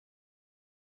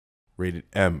Rated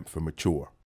M for mature.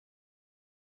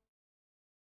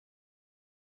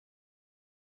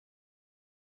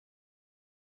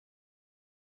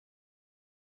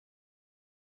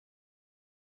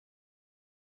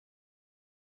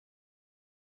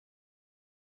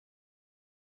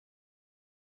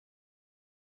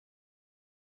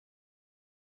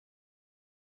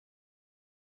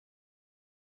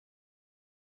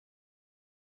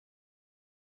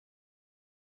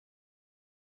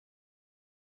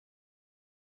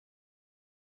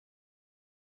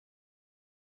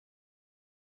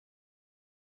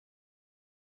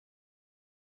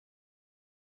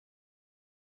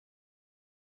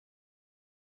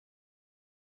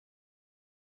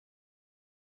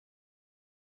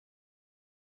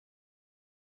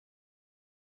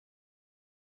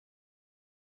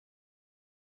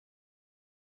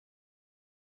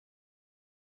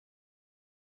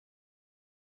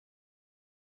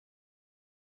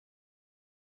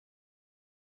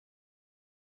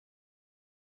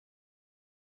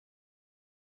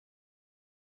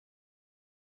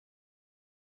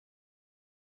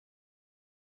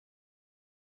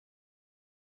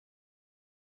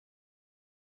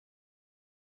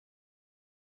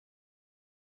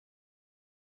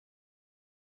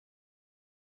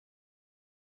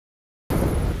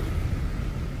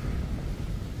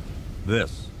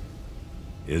 This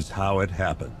is how it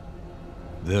happened.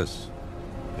 This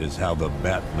is how the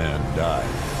Batman died.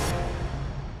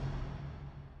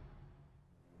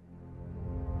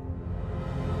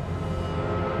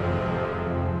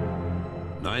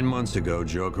 Nine months ago,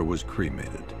 Joker was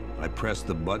cremated. I pressed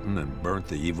the button and burnt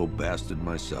the evil bastard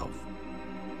myself.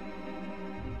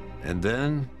 And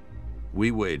then,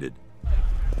 we waited.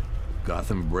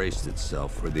 Gotham braced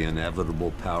itself for the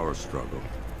inevitable power struggle.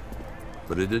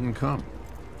 But it didn't come.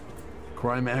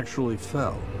 Crime actually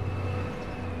fell.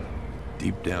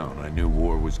 Deep down, I knew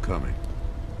war was coming.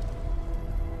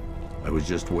 I was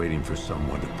just waiting for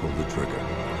someone to pull the trigger.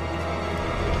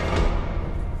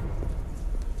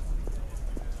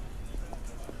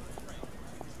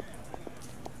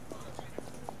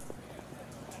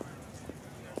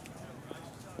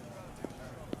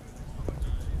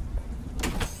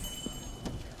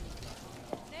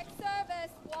 Next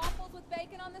service, waffles with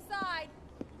bacon on the side.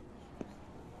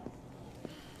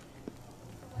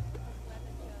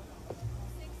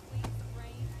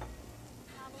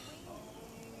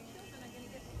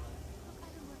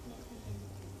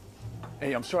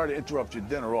 Hey, I'm sorry to interrupt your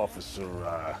dinner, Officer,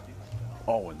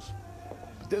 Owens.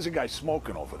 But there's a guy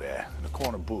smoking over there in the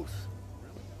corner booth.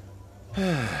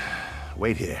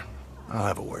 Wait here. I'll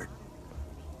have a word.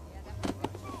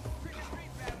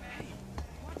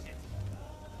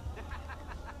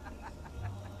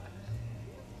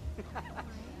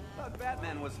 Thought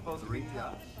Batman was supposed to reach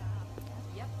us.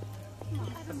 Yep.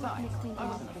 Besides, I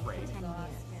wasn't afraid.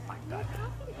 My God.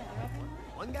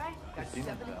 One guy got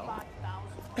 75,000.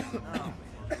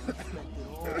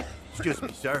 Excuse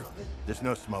me, sir. There's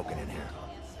no smoking in here.